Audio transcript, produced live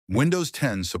Windows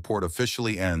 10 support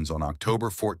officially ends on October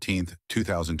 14th,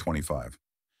 2025.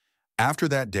 After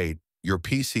that date, your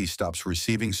PC stops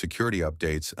receiving security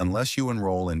updates unless you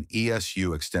enroll in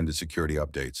ESU Extended Security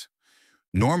Updates.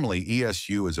 Normally,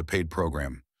 ESU is a paid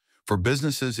program. For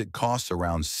businesses, it costs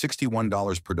around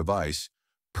 $61 per device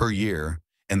per year,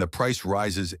 and the price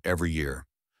rises every year.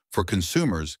 For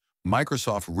consumers,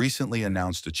 Microsoft recently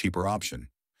announced a cheaper option,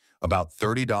 about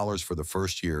 $30 for the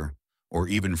first year, or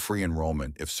even free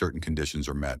enrollment if certain conditions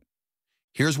are met.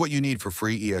 Here's what you need for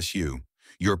free ESU.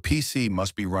 Your PC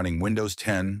must be running Windows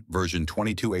 10 version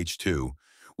 22H2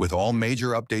 with all major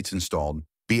updates installed,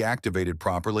 be activated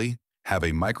properly, have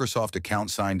a Microsoft account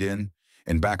signed in,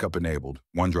 and backup enabled,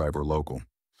 OneDrive or local.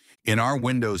 In our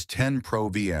Windows 10 Pro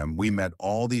VM, we met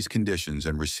all these conditions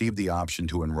and received the option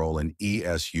to enroll in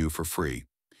ESU for free.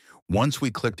 Once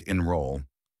we clicked Enroll,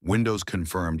 Windows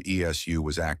confirmed ESU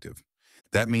was active.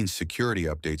 That means security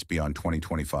updates beyond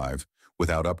 2025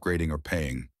 without upgrading or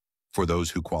paying for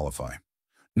those who qualify.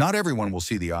 Not everyone will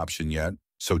see the option yet,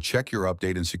 so check your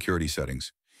update and security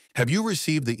settings. Have you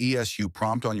received the ESU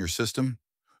prompt on your system?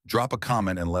 Drop a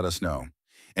comment and let us know.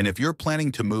 And if you're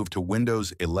planning to move to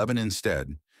Windows 11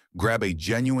 instead, grab a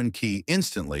genuine key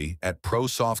instantly at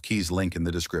ProSoftKeys link in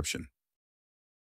the description.